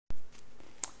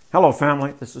Hello,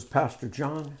 family. This is Pastor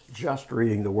John, just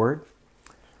reading the Word.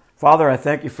 Father, I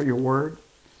thank you for your Word.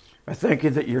 I thank you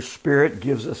that your Spirit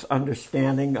gives us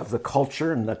understanding of the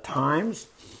culture and the times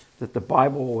that the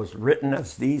Bible was written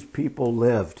as these people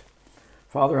lived.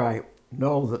 Father, I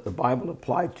know that the Bible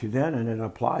applied to then and it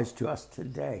applies to us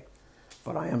today.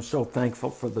 But I am so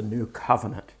thankful for the new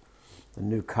covenant. The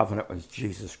new covenant was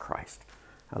Jesus Christ.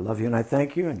 I love you and I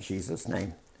thank you in Jesus'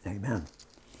 name. Amen.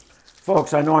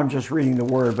 Folks, I know I'm just reading the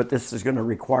Word, but this is going to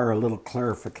require a little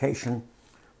clarification.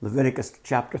 Leviticus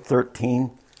chapter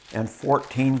 13 and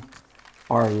 14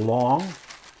 are long,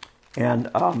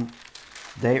 and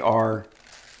they are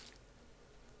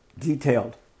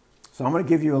detailed. So I'm going to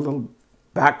give you a little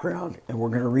background, and we're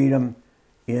going to read them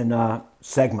in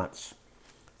segments.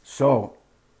 So,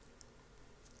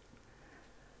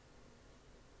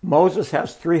 Moses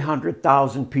has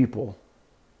 300,000 people.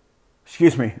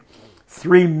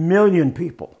 3 million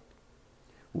people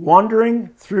wandering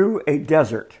through a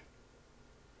desert.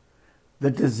 The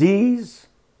disease,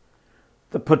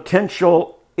 the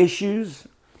potential issues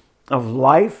of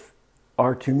life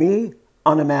are to me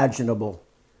unimaginable.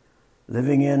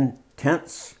 Living in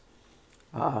tents,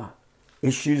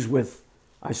 issues with,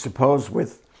 I suppose,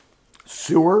 with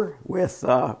sewer, with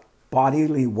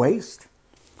bodily waste.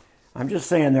 I'm just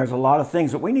saying there's a lot of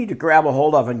things that we need to grab a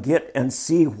hold of and get and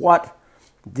see what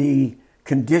the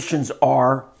conditions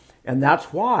are, and that's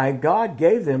why God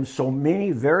gave them so many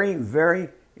very, very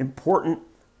important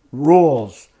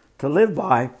rules to live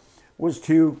by, was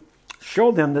to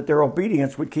show them that their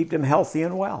obedience would keep them healthy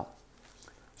and well.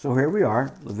 So here we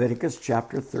are, Leviticus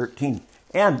chapter 13.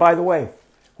 And by the way,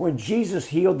 when Jesus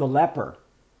healed the leper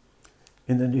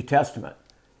in the New Testament,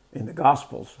 in the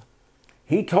Gospels,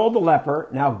 he told the leper,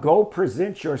 now go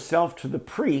present yourself to the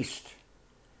priest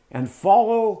and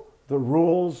follow the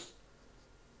rules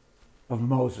of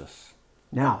Moses.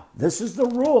 Now, this is the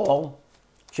rule,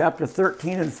 chapter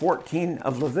 13 and 14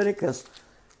 of Leviticus.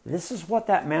 This is what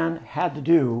that man had to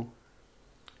do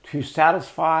to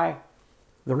satisfy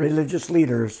the religious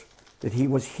leaders that he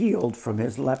was healed from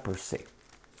his leprosy.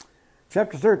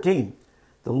 Chapter 13,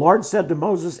 the Lord said to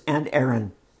Moses and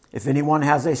Aaron, if anyone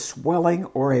has a swelling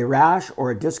or a rash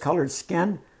or a discolored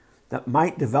skin that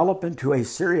might develop into a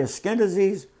serious skin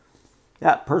disease,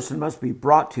 that person must be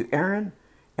brought to Aaron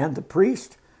and the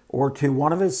priest or to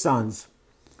one of his sons.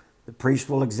 The priest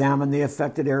will examine the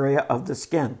affected area of the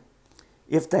skin.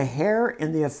 If the hair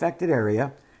in the affected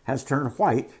area has turned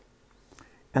white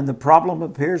and the problem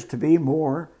appears to be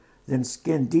more than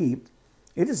skin deep,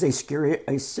 it is a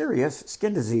serious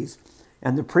skin disease,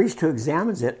 and the priest who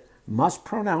examines it must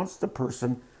pronounce the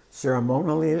person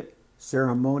ceremonially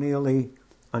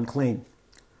unclean.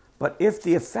 But if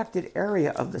the affected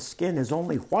area of the skin is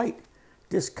only white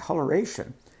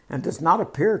discoloration and does not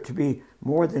appear to be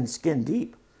more than skin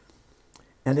deep,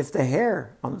 and if the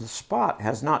hair on the spot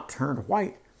has not turned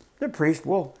white, the priest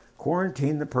will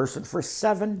quarantine the person for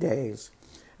 7 days.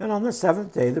 And on the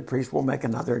 7th day, the priest will make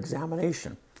another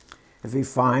examination. If he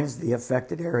finds the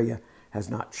affected area has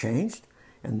not changed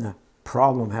and the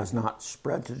problem has not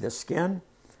spread to the skin,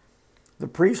 the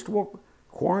priest will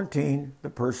quarantine the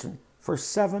person for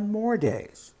 7 more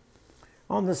days.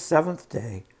 On the 7th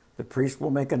day, the priest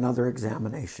will make another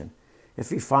examination. If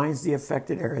he finds the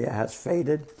affected area has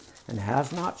faded and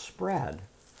has not spread,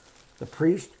 the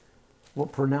priest will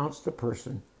pronounce the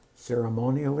person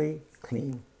ceremonially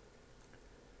clean.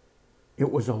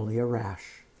 It was only a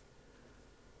rash.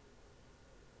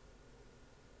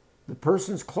 The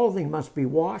person's clothing must be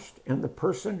washed and the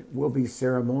person will be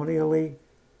ceremonially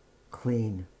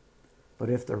clean. But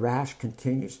if the rash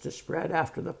continues to spread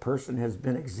after the person has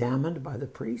been examined by the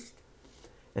priest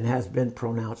and has been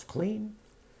pronounced clean,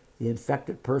 the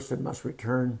infected person must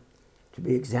return to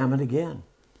be examined again.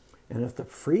 And if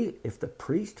the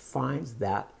priest finds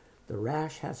that the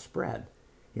rash has spread,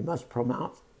 he must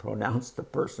pronounce the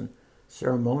person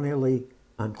ceremonially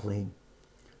unclean,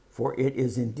 for it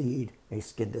is indeed a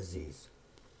skin disease.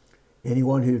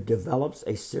 Anyone who develops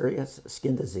a serious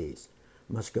skin disease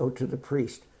must go to the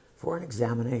priest for an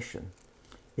examination.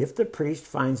 If the priest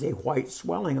finds a white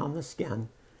swelling on the skin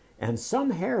and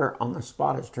some hair on the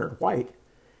spot has turned white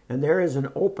and there is an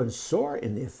open sore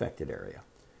in the affected area,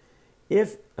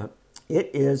 if it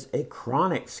is a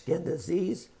chronic skin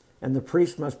disease, and the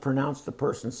priest must pronounce the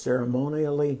person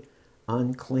ceremonially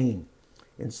unclean.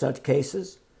 In such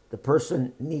cases, the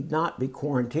person need not be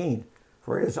quarantined,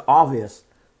 for it is obvious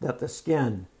that the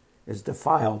skin is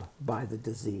defiled by the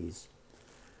disease.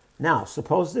 Now,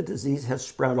 suppose the disease has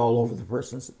spread all over the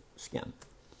person's skin,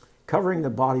 covering the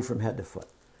body from head to foot.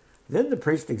 Then the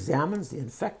priest examines the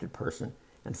infected person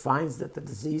and finds that the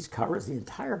disease covers the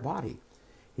entire body,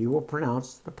 he will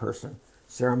pronounce the person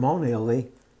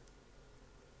ceremonially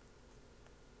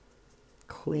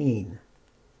clean,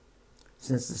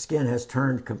 since the skin has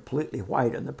turned completely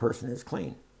white and the person is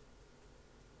clean.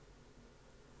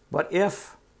 But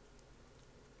if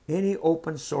any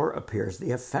open sore appears,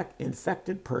 the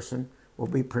infected person will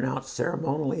be pronounced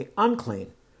ceremonially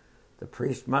unclean. The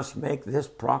priest must make this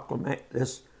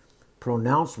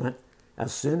pronouncement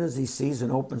as soon as he sees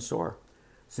an open sore,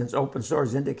 since open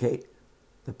sores indicate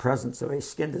the presence of a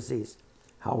skin disease.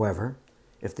 However,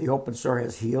 if the open sore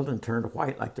has healed and turned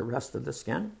white like the rest of the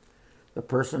skin, the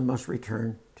person must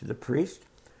return to the priest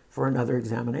for another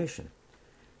examination.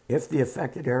 If the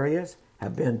affected areas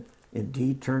have been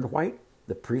indeed turned white,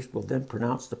 the priest will then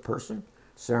pronounce the person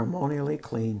ceremonially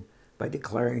clean by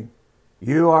declaring,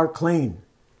 "You are clean."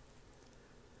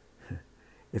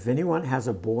 If anyone has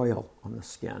a boil on the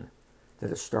skin that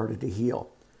has started to heal,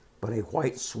 but a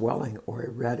white swelling or a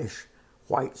reddish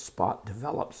white spot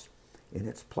develops in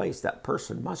its place, that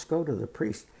person must go to the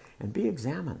priest and be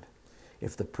examined.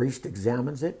 If the priest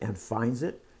examines it and finds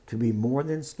it to be more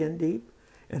than skin deep,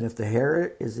 and if the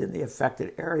hair is in the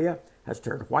affected area has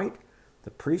turned white,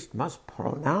 the priest must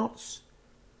pronounce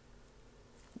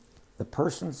the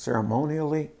person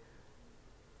ceremonially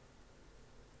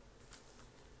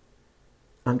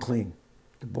unclean.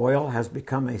 The boil has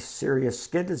become a serious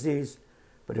skin disease,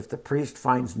 but if the priest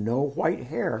finds no white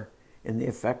hair in the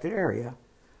affected area,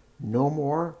 no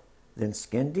more than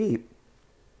skin deep,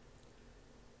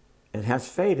 and has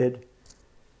faded,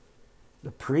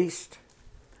 the priest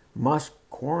must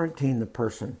quarantine the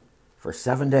person for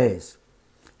 7 days.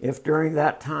 If during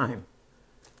that time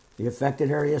the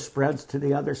affected area spreads to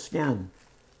the other skin,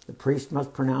 the priest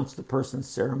must pronounce the person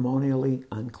ceremonially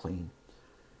unclean,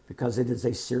 because it is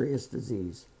a serious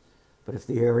disease. But if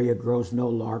the area grows no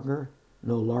larger,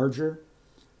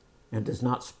 and does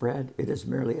not spread, it is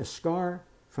merely a scar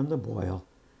from the boil,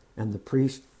 and the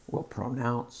priest will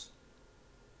pronounce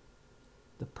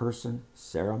the person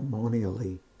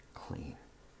ceremonially clean.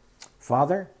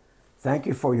 Father, thank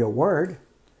you for your word.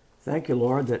 Thank you,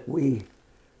 Lord, that we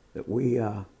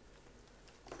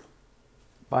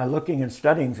by looking and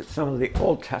studying some of the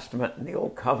Old Testament and the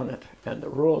Old Covenant and the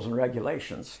rules and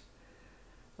regulations,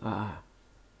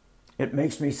 it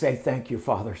makes me say thank you,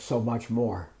 Father, so much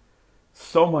more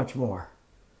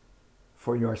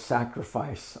for your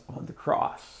sacrifice on the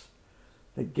cross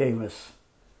that gave us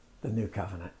the new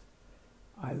covenant.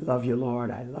 I love you, Lord.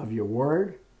 I love your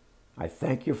word. I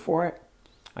thank you for it.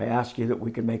 I ask you that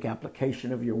we can make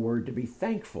application of your word to be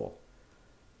thankful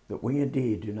that we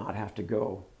indeed do not have to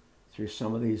go through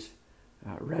some of these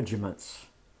regiments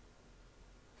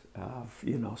of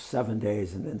 7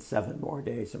 days and then 7 more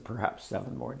days and perhaps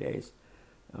 7 more days.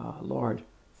 Lord,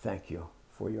 thank you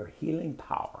for your healing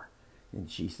power. In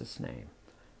Jesus' name,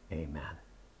 amen.